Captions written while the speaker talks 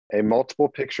A multiple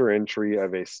picture entry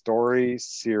of a story,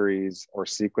 series, or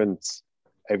sequence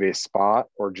of a spot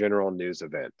or general news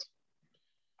event.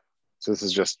 So this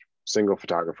is just single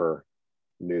photographer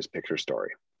news picture story.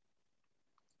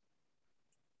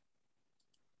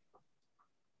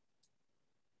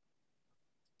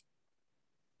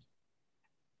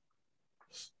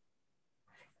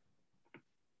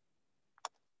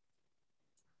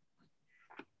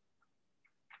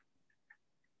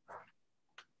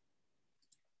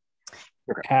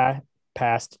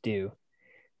 Past due.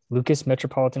 Lucas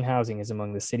Metropolitan Housing is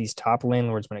among the city's top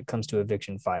landlords when it comes to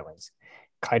eviction filings.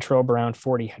 Kytrell Brown,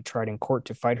 40, had tried in court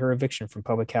to fight her eviction from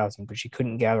public housing, but she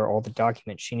couldn't gather all the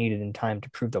documents she needed in time to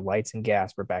prove the lights and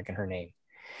gas were back in her name.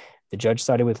 The judge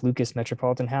sided with Lucas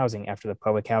Metropolitan Housing after the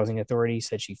Public Housing Authority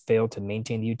said she failed to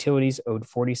maintain the utilities, owed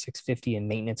 $46.50 in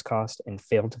maintenance costs, and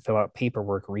failed to fill out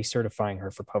paperwork recertifying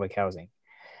her for public housing.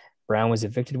 Brown was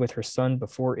evicted with her son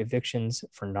before evictions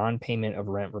for non-payment of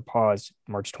rent were paused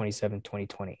March 27,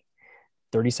 2020.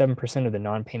 37% of the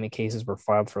non-payment cases were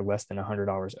filed for less than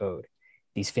 $100 owed.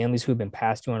 These families who had been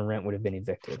past due on rent would have been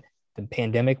evicted. The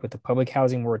pandemic with the public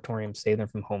housing moratorium saved them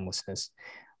from homelessness.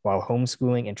 While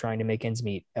homeschooling and trying to make ends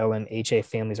meet, LMHA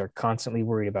families are constantly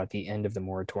worried about the end of the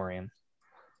moratorium.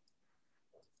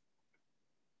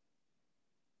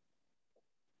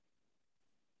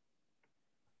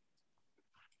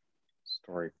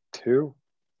 Story 2.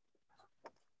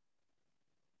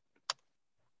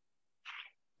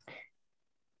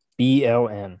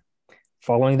 BLM.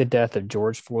 Following the death of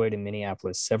George Floyd in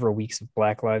Minneapolis, several weeks of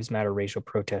Black Lives Matter racial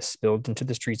protests spilled into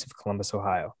the streets of Columbus,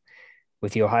 Ohio.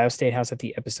 With the Ohio State House at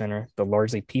the epicenter, the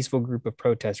largely peaceful group of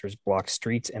protesters blocked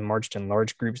streets and marched in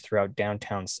large groups throughout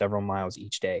downtown several miles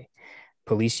each day.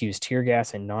 Police used tear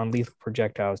gas and non-lethal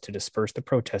projectiles to disperse the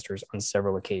protesters on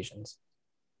several occasions.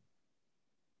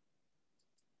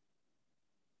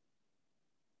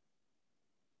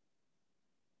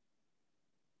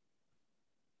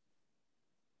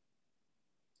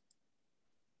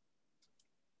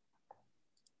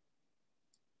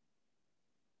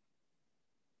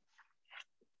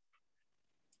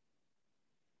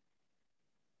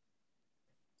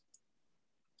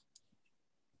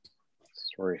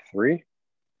 Story 3.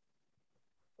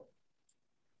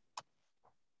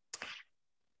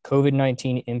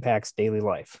 COVID-19 impacts daily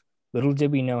life. Little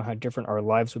did we know how different our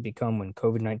lives would become when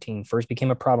COVID-19 first became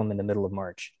a problem in the middle of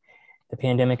March. The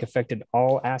pandemic affected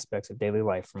all aspects of daily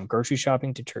life, from grocery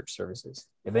shopping to church services.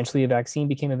 Eventually, a vaccine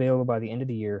became available by the end of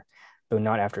the year, though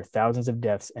not after thousands of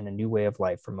deaths and a new way of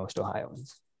life for most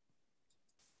Ohioans.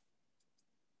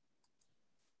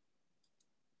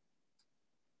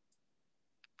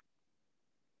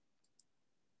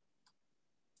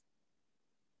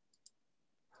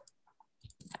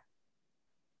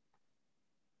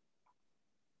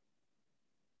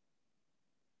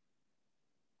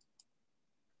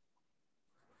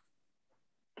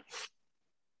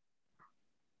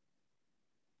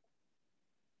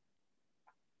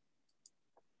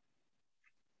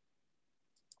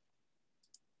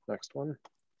 Next one.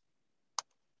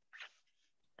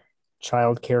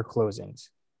 Child care closings.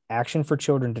 Action for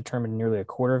Children determined nearly a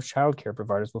quarter of child care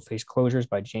providers will face closures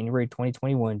by January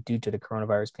 2021 due to the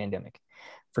coronavirus pandemic.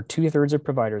 For 2/3 of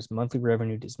providers, monthly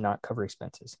revenue does not cover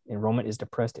expenses. Enrollment is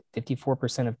depressed at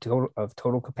 54% of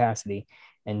total capacity,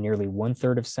 and nearly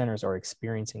 1/3 of centers are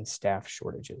experiencing staff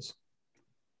shortages.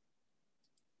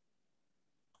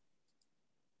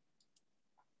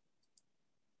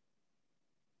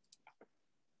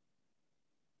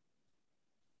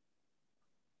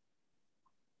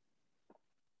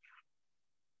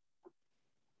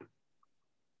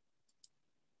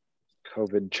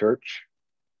 COVID Church.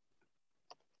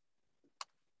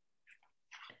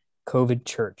 COVID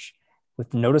Church.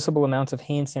 With noticeable amounts of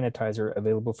hand sanitizer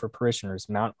available for parishioners,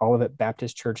 Mount Olivet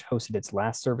Baptist Church hosted its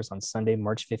last service on Sunday,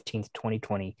 March 15th,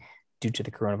 2020, due to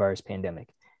the coronavirus pandemic.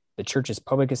 The church's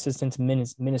public assistance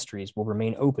ministries will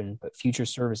remain open, but future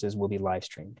services will be live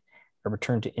streamed. A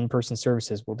return to in-person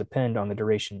services will depend on the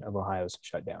duration of Ohio's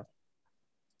shutdown.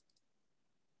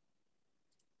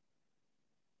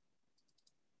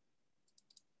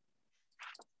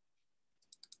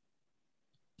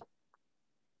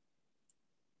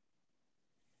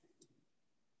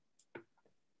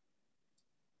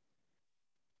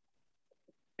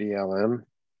 BLM.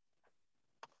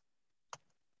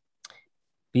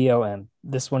 BLM.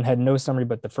 This one had no summary,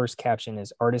 but the first caption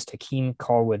is: artist Hakeem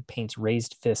Callwood paints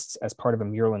raised fists as part of a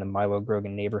mural in the Milo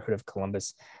Grogan neighborhood of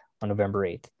Columbus on November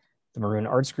 8th. The Maroon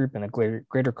Arts Group and the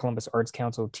Greater Columbus Arts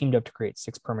Council teamed up to create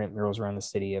 6 permanent murals around the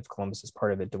city of Columbus as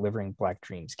part of the Delivering Black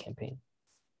Dreams campaign.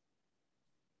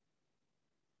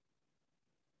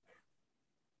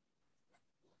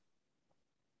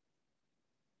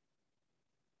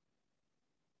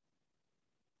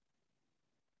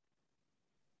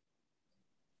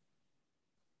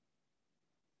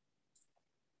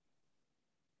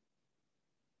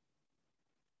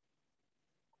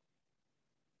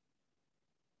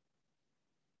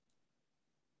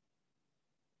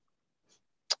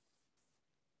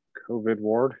 COVID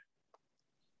ward.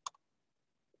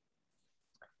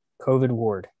 COVID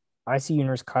ward. ICU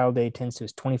nurse Kyle Day tends to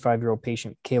his 25-year-old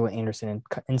patient, Kayla Anderson,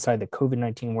 inside the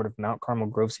COVID-19 ward of Mount Carmel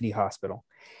Grove City Hospital.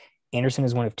 Anderson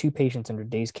is one of 2 patients under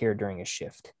Day's care during his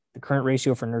shift. The current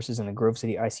ratio for nurses in the Grove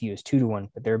City ICU is 2-1,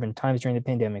 but there have been times during the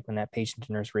pandemic when that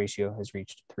patient-to-nurse ratio has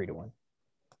reached 3-1.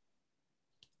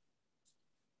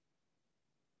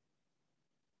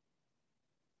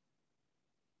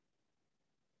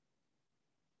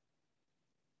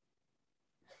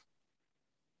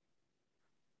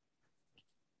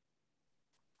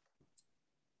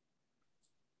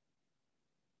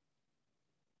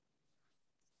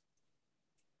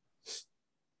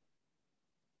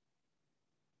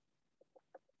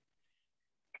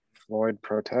 Floyd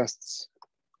protests.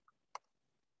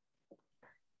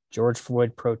 George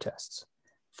Floyd protests.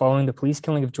 Following the police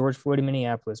killing of George Floyd in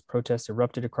Minneapolis, protests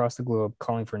erupted across the globe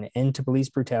calling for an end to police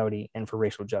brutality and for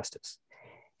racial justice.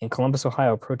 In Columbus,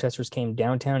 Ohio, protesters came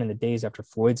downtown in the days after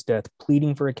Floyd's death,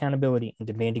 pleading for accountability and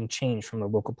demanding change from the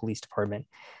local police department,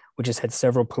 which has had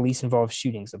several police-involved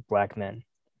shootings of Black men.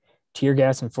 Tear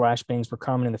gas and flashbangs were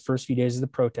common in the first few days of the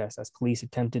protest as police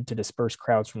attempted to disperse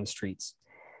crowds from the streets.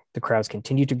 The crowds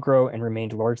continued to grow and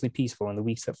remained largely peaceful in the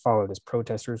weeks that followed as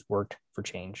protesters worked for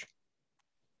change.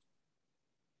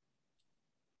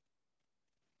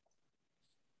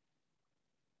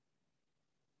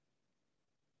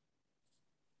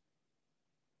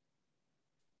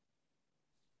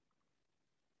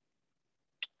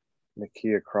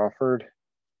 Nakia Crawford.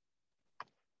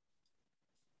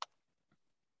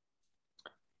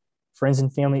 Friends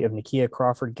and family of Nakia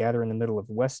Crawford gather in the middle of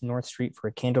West North Street for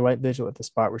a candlelight vigil at the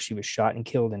spot where she was shot and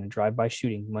killed in a drive-by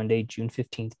shooting Monday, June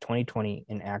 15th, 2020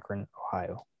 in Akron,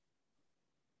 Ohio.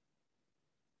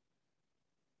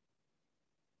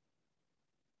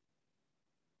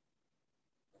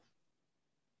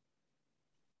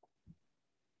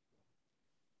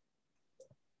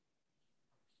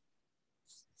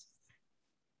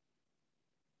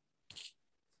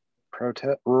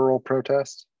 Rural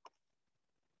protest.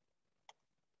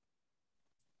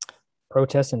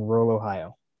 Protests in rural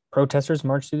Ohio. Protesters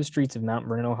marched through the streets of Mount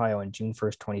Vernon, Ohio on June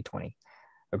 1st, 2020.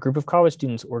 A group of college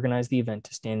students organized the event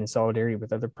to stand in solidarity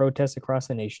with other protests across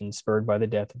the nation spurred by the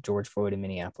death of George Floyd in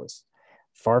Minneapolis.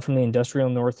 Far from the industrial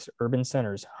North's urban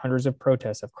centers, hundreds of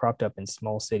protests have cropped up in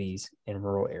small cities in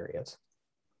rural areas.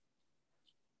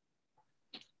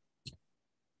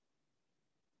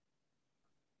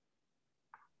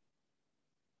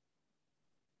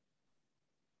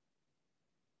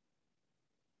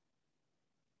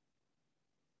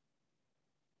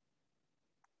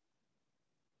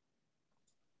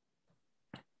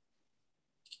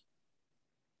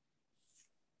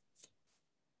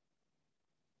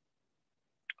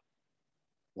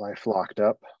 Life locked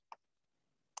up.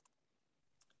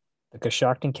 The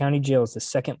Coshocton County Jail is the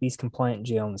second least compliant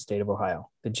jail in the state of Ohio.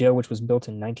 The jail, which was built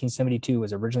in 1972,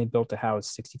 was originally built to house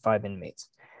 65 inmates.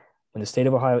 When the state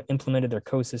of Ohio implemented their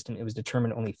code system, it was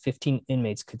determined only 15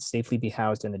 inmates could safely be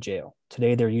housed in the jail.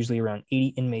 Today, there are usually around 80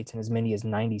 inmates and as many as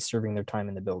 90 serving their time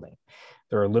in the building.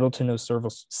 There are little to no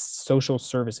social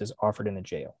services offered in the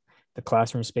jail. The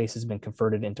classroom space has been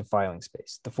converted into filing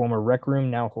space. The former rec room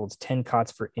now holds 10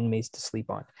 cots for inmates to sleep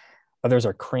on. Others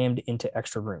are crammed into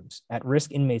extra rooms.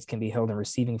 At-risk inmates can be held in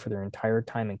receiving for their entire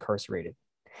time incarcerated.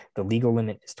 The legal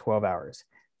limit is 12 hours.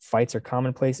 Fights are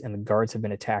commonplace and the guards have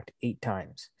been attacked 8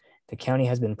 times. The county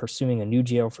has been pursuing a new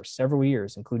jail for several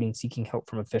years, including seeking help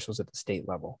from officials at the state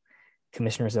level.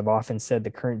 Commissioners have often said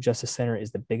the current Justice Center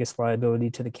is the biggest liability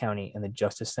to the county, and the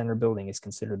Justice Center building is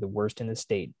considered the worst in the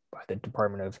state by the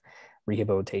Department of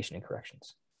Rehabilitation and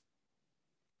Corrections.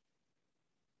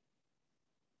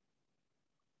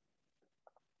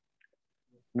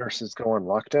 Nurses go on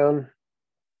lockdown.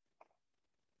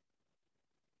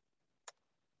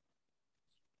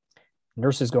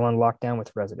 Nurses go on lockdown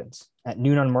with residents. At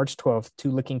noon on March 12th,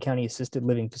 2 Licking County assisted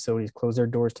living facilities closed their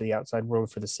doors to the outside world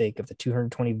for the sake of the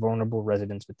 220 vulnerable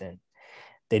residents within.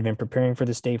 They'd been preparing for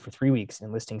this day for 3 weeks,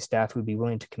 enlisting staff who would be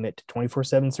willing to commit to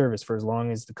 24/7 service for as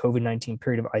long as the COVID-19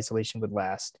 period of isolation would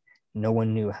last. No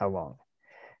one knew how long.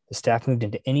 The staff moved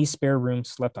into any spare room,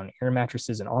 slept on air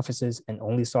mattresses in offices, and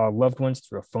only saw loved ones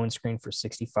through a phone screen for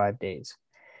 65 days.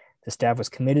 The staff was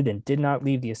committed and did not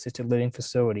leave the assisted living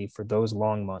facility for those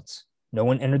long months. No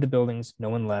one entered the buildings, no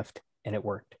one left, and it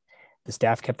worked. The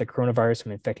staff kept the coronavirus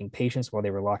from infecting patients while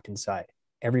they were locked inside.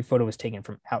 Every photo was taken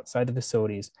from outside the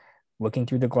facilities, looking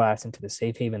through the glass into the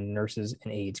safe haven the nurses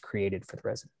and aides created for the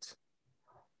residents.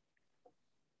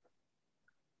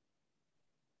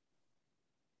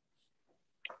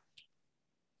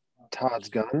 Todd's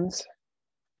guns.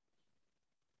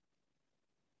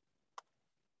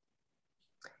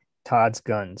 Todd's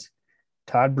guns.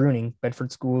 Todd Bruning,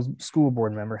 Bedford school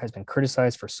board member, has been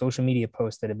criticized for social media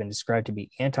posts that have been described to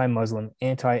be anti-Muslim,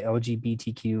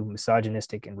 anti-LGBTQ,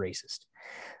 misogynistic, and racist.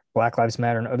 Black Lives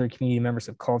Matter and other community members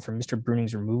have called for Mr.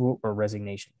 Bruning's removal or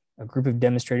resignation. A group of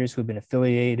demonstrators who have been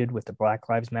affiliated with the Black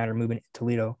Lives Matter movement in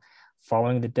Toledo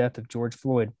following the death of George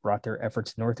Floyd brought their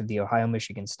efforts north of the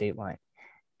Ohio-Michigan state line.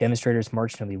 Demonstrators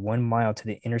marched nearly 1 mile to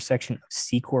the intersection of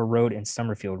Secor Road and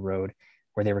Summerfield Road,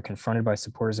 where they were confronted by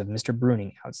supporters of Mr.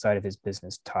 Bruning outside of his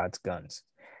business, Todd's Guns.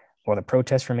 While the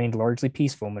protests remained largely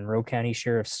peaceful, Monroe County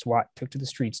Sheriff SWAT took to the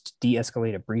streets to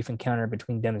de-escalate a brief encounter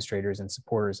between demonstrators and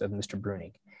supporters of Mr.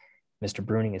 Bruning. Mr.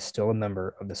 Bruning is still a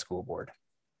member of the school board.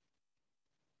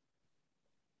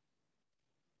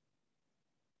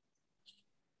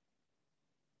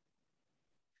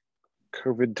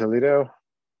 COVID Toledo.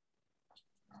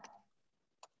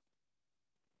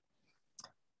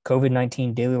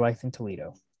 COVID-19 daily life in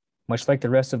Toledo. Much like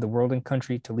the rest of the world and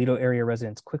country, Toledo area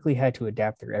residents quickly had to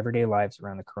adapt their everyday lives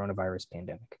around the coronavirus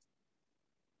pandemic.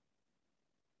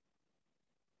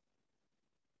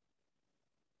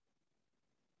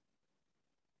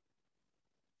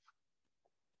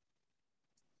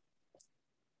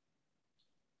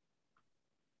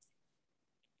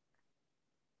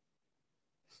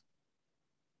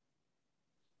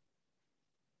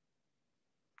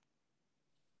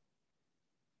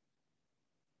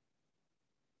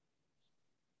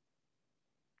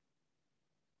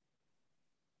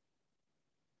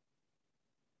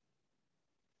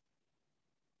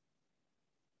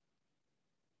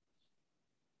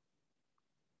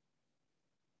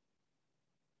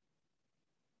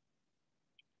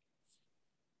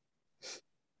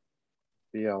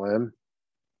 BLM.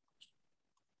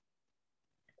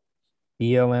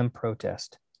 BLM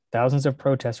protest. Thousands of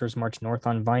protesters marched north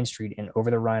on Vine Street and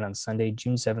over the Rhine on Sunday,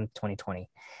 June 7, 2020.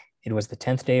 It was the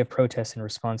 10th day of protests in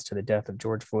response to the death of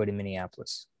George Floyd in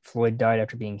Minneapolis. Floyd died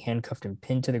after being handcuffed and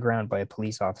pinned to the ground by a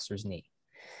police officer's knee.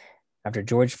 After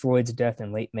George Floyd's death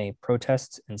in late May,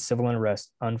 protests and civil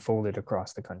unrest unfolded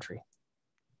across the country.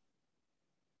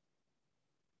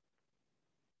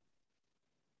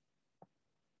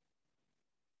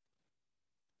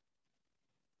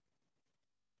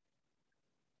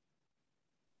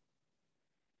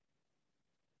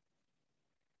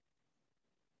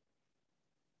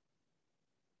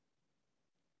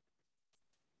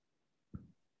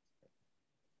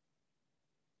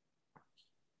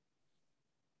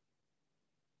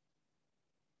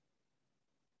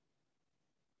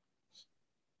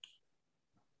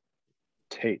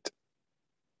 Tate.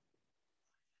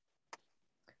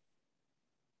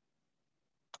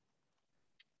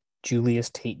 Julius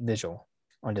Tate Vigil.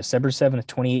 On December 7th,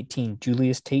 2018,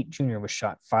 Julius Tate Jr. was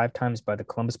shot 5 times by the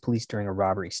Columbus police during a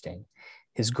robbery sting.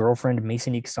 His girlfriend,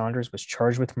 Masonique Saunders, was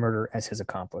charged with murder as his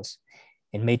accomplice.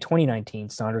 In May 2019,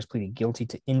 Saunders pleaded guilty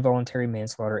to involuntary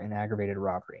manslaughter and aggravated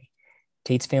robbery.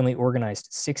 Tate's family organized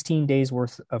 16 days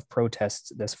worth of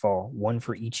protests this fall, one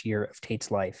for each year of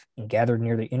Tate's life, and gathered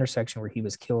near the intersection where he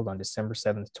was killed on December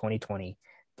 7th, 2020,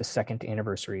 the second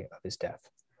anniversary of his death.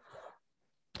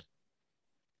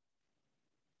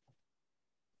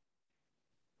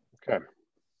 Okay.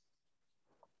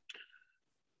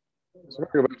 So we're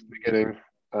going to go back to the beginning,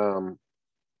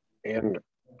 and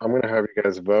I'm going to have you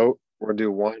guys vote. We're going to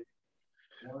do one.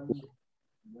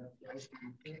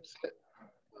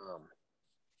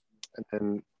 And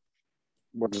then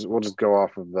we'll just go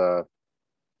off of the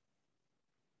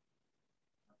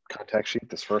contact sheet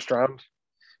this first round,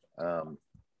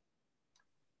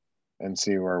 and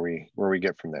see where we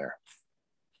get from there.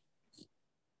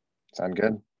 Sound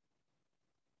good?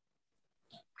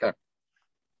 Okay.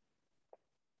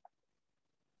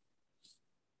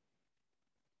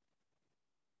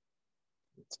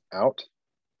 It's out.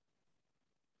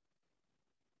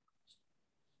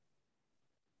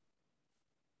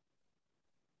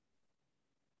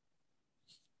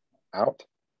 Out.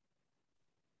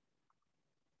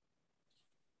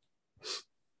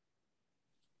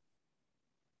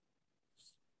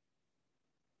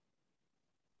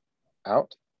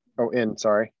 Out. Oh, in,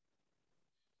 sorry.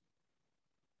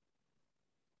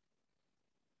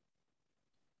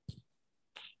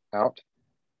 Out.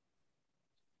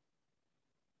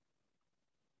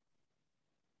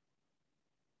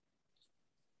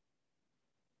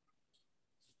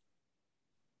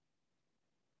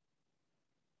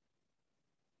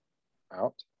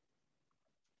 Out.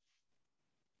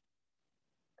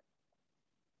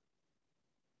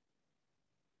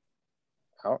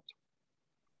 Out.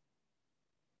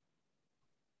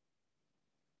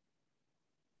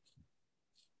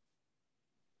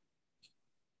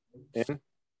 In.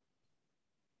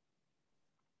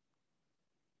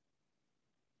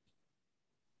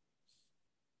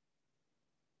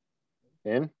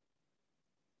 In.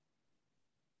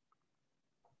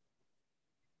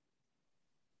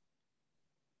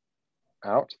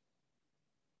 Out.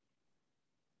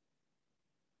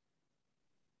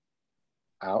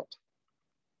 Out.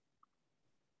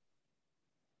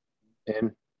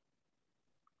 In.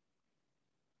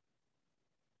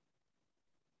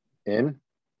 In.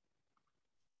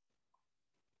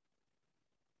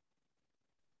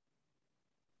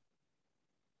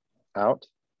 Out.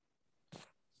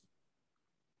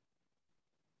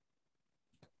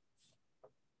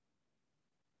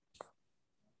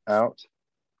 Out.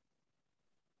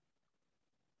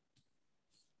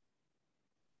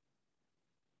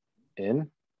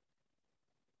 In.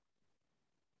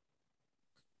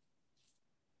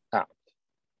 Out.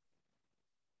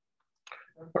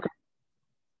 Okay.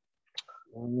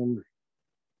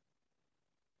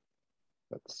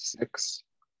 That's 6.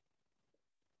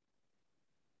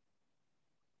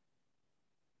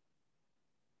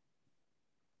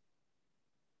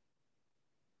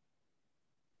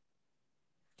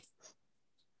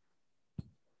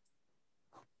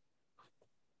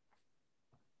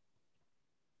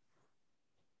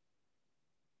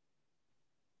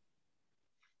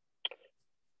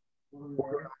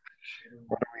 What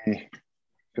do we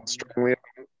feel strongly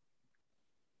about?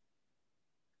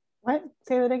 What?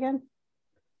 Say that again.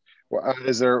 Well,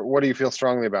 what do you feel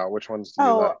strongly about? Which ones do you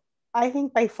like? I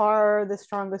think by far the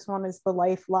strongest one is the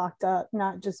life locked up,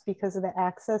 not just because of the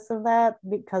access of that,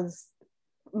 because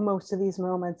most of these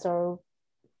moments are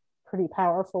pretty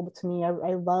powerful to me.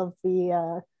 I love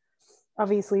the,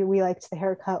 obviously we liked the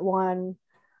haircut one.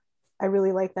 I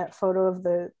really like that photo of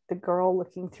the girl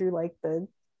looking through like the,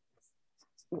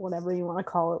 whatever you want to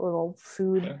call it, little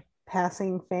food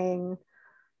passing thing.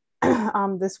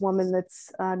 This woman that's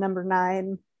number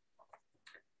 9,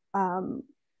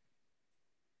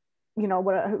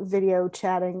 what a video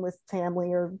chatting with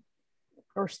family or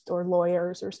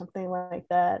lawyers or something like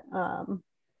that.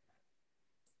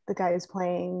 The guy is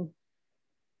playing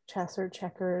chess or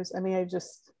checkers. I mean,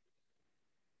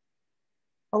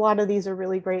 a lot of these are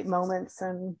really great moments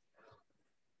and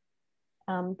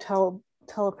tell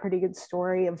a pretty good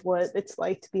story of what it's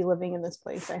like to be living in this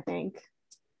place, I think.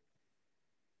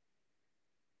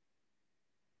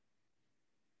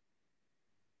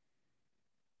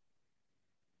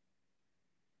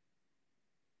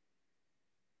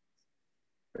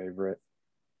 Favorite.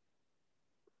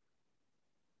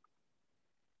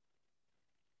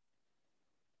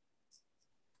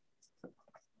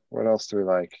 What else do we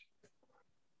like?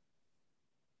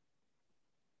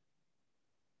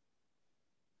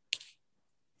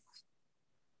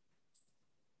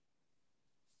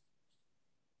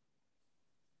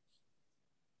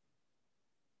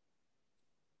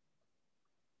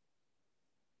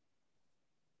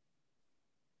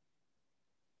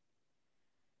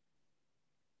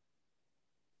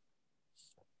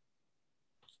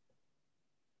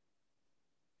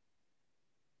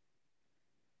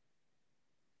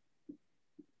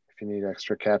 If you need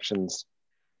extra captions,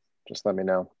 just let me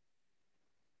know.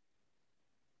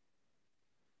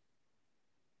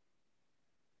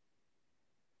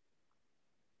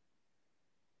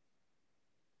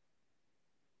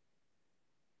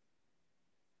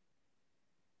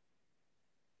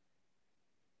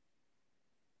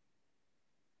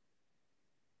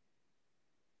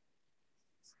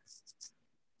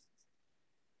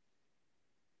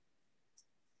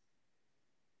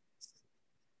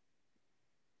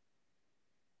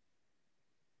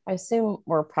 I assume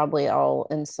we're probably all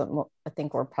I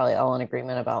think we're probably all in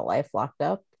agreement about life locked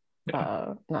up.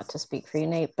 Yeah. Not to speak for you,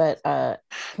 Nate, but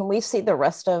can we see the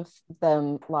rest of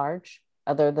them large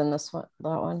other than that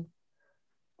one?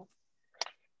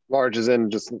 Large is in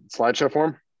just slideshow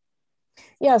form?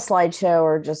 Yeah, slideshow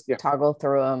or just toggle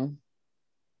through them.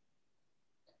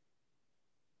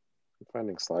 I'm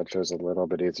finding slideshows a little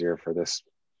bit easier for this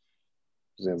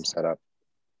Zoom setup.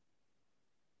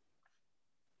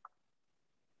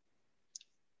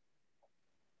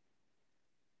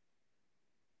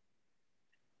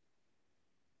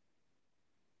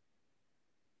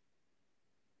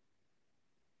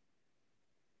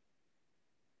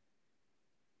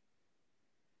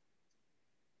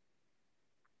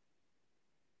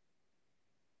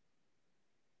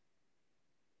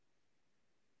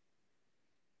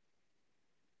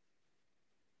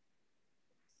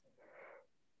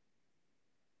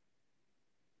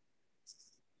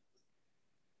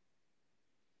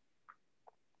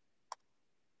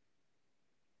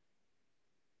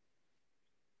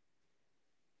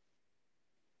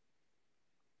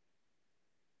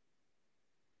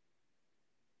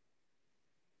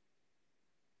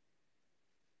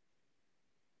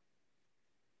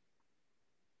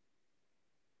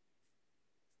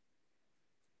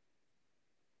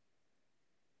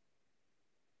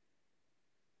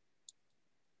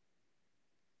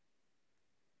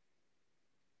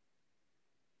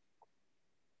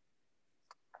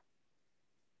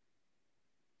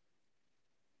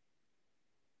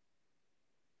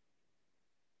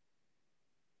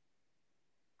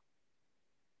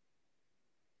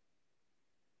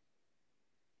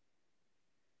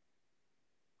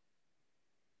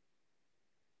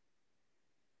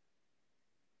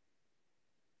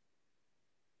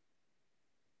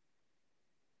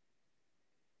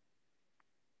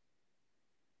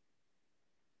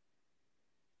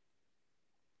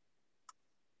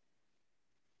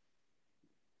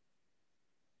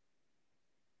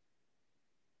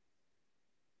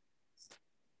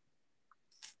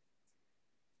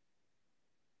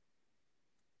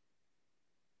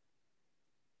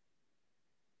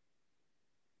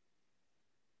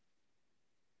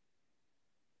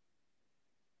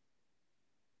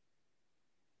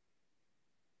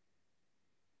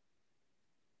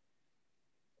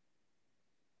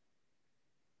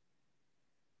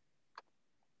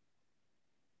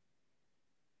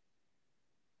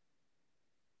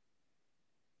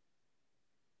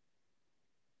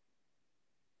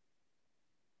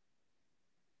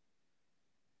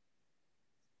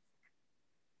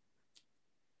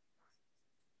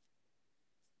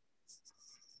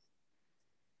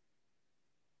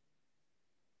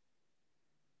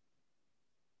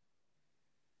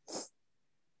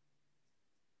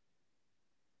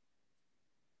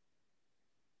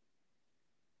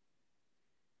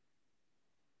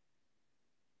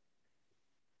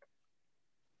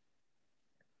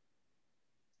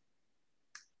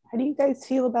 How do you guys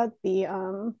feel about the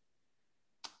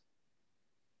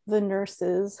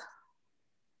nurses?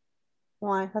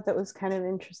 Well, I thought that was kind of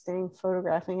interesting,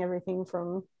 photographing everything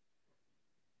from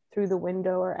through the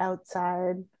window or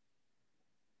outside.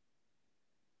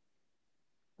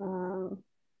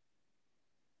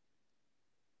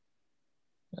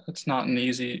 It's not an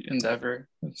easy endeavor,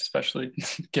 especially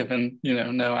given,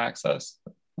 no access.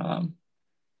 I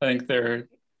think there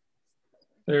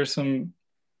are some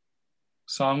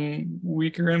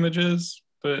weaker images,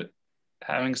 but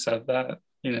having said that,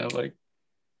 like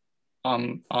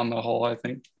on the whole, I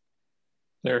think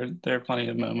there are plenty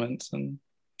of moments. And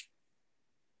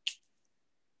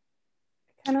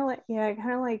I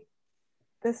kind of like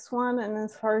this one. And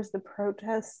as far as the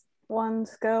protest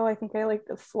ones go, I think I like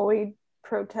the Floyd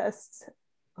protests.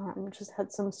 Just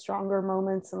had some stronger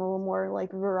moments and a little more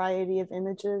like variety of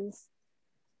images.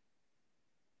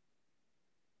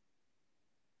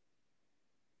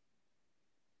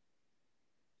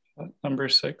 Number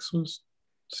 6 was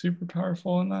super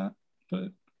powerful in that, but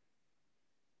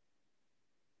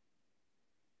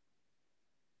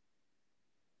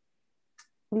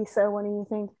Lisa, what do you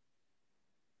think?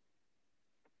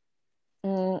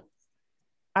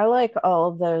 I like all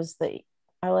of those.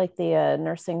 I like the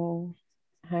nursing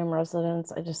home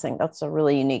residents. I just think that's a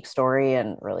really unique story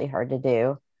and really hard to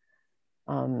do.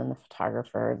 And the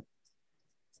photographer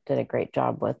did a great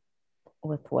job with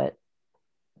what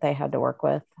they had to work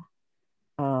with.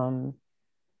 And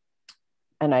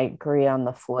I agree on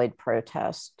the Floyd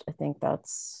protest. I think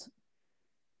that's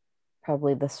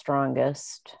probably the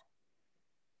strongest.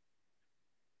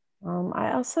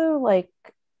 I also like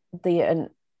the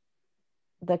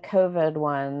COVID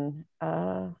one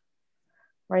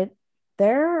right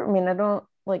there. I mean, I don't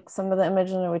like some of the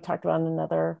images that we talked about in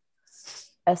another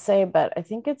essay, but I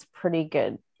think it's pretty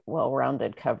good,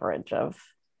 well-rounded coverage of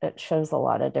it. Shows a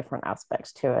lot of different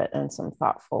aspects to it and some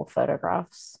thoughtful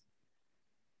photographs.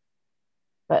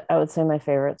 But I would say my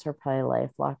favorites are probably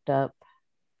Life Locked Up,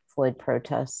 Floyd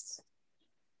protests,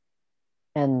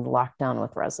 and Lockdown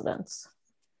with Residents.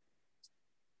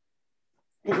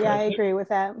 Yeah, I agree with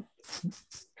that.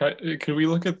 Could we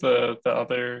look at the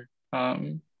other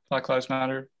Black Lives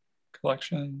Matter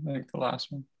collection? I think the last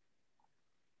one.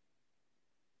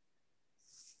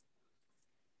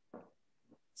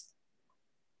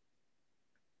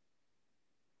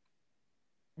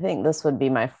 I think this would be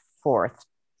my 4th.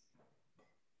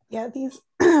 Yeah, these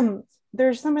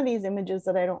there's some of these images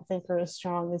that I don't think are as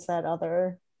strong as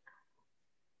the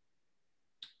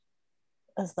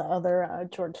other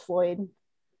George Floyd.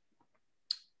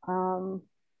 I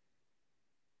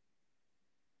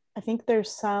think there's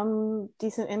some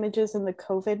decent images in the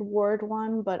COVID ward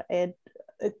one, but a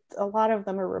lot of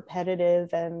them are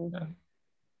repetitive, and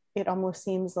it almost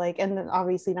seems like, and then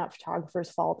obviously not photographers'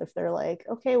 fault if they're like,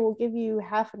 okay, we'll give you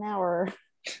half an hour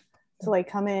to like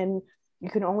come in. You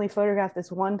can only photograph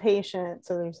this one patient.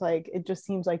 So there's like, it just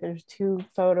seems like there's 2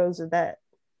 photos of that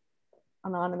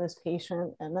anonymous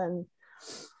patient. And then,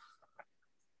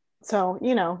 so,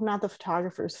 not the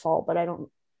photographer's fault, but I'm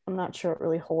not sure it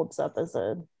really holds up as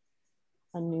a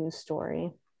news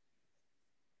story.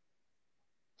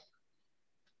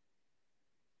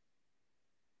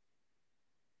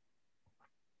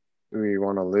 Do we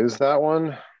want to lose that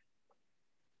one?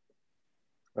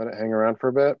 Let it hang around for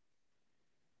a bit.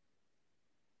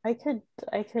 I could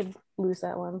lose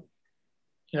that one.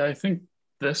 Yeah, I think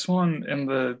this one and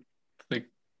the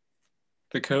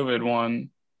COVID one,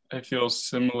 I feel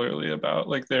similarly about.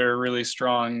 Like, they're really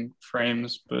strong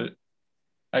frames, but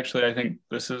actually I think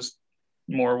this is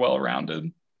more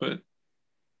well-rounded. But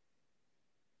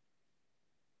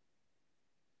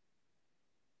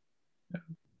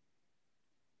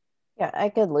yeah, I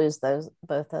could lose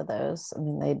both of those. I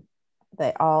mean,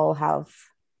 they all have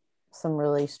some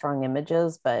really strong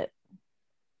images, but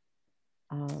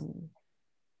I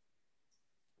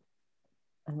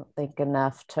don't think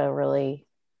enough to really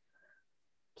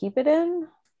keep it in.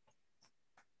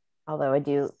 Although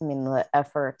the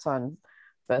efforts on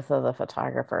both of the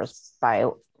photographers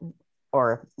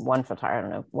or one photographer, I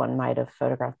don't know, one might have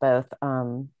photographed both,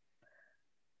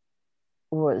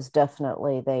 was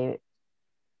definitely,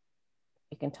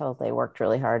 you can tell they worked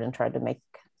really hard and tried to make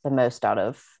the most out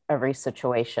of every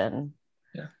situation.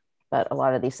 Yeah. But a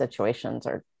lot of these situations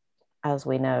are, as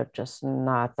we know, just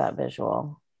not that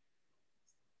visual.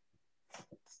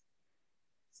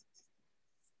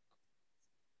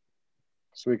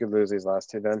 So we could lose these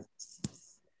last 2 then,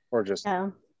 or just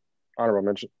honorable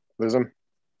mention, lose them.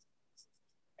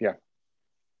 Yeah.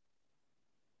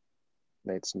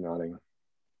 Nate's nodding.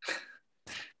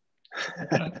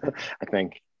 I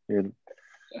think. Okay.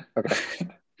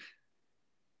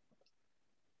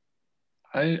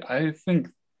 I think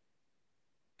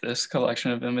this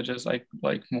collection of images I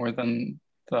like more than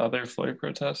the other Floyd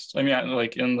protests. I mean,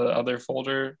 like in the other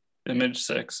folder, image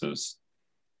 6 is,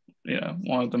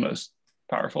 one of the most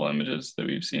powerful images that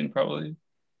we've seen probably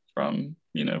from,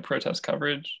 protest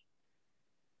coverage.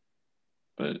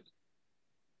 But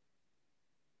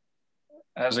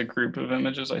as a group of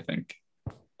images, I think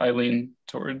I lean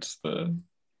towards the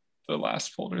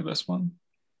last folder, this one,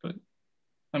 but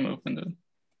I'm open to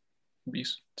be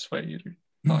swayed or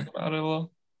talk about it a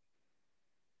little.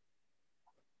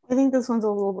 I think this one's a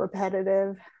little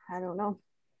repetitive. I don't know.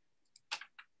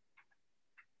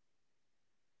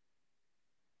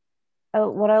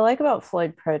 What I like about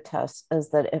Floyd protests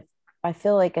is that I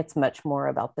feel like it's much more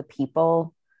about the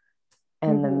people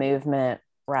and the movement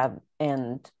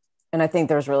and I think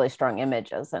there's really strong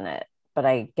images in it, but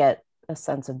I get a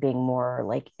sense of being more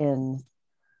like in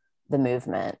the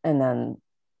movement. And then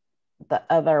the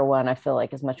other one I feel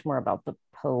like is much more about the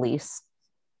police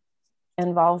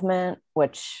involvement,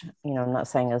 which, I'm not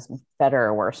saying is better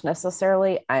or worse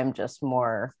necessarily. I'm just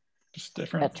more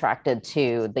different, attracted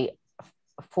to the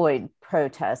Floyd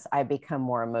protests. I become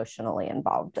more emotionally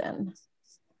involved in.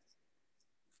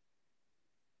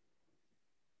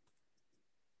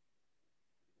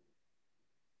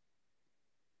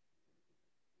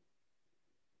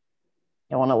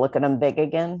 You want to look at them big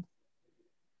again?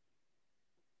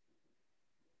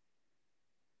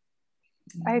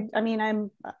 I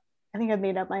think I've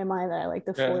made up my mind that I like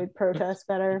the Floyd protest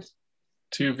better.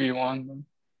 2v1.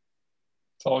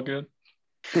 It's all good.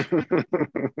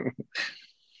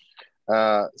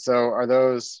 So are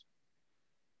those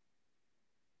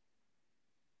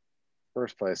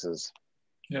first places?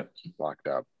 Yep. Locked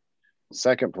up.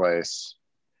 Second place,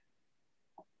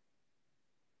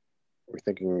 we're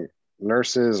thinking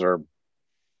nurses or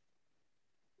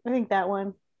I think that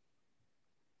one.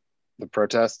 the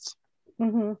protests.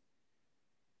 Mm-hmm.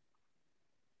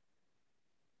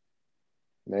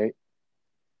 Nate?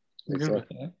 I'm good with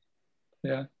that.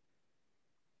 Yeah.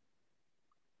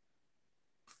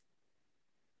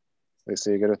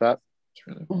 Lisa, you good with that? It's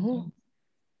really cool.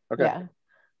 Okay. Yeah,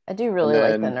 I do really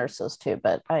like the nurses too,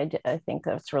 but I think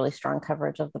that's really strong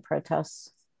coverage of the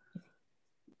protests.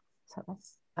 So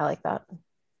I like that.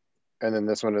 And then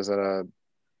this one is an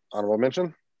honorable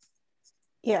mention?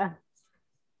 Yeah.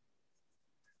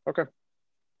 Okay.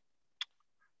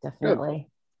 Definitely.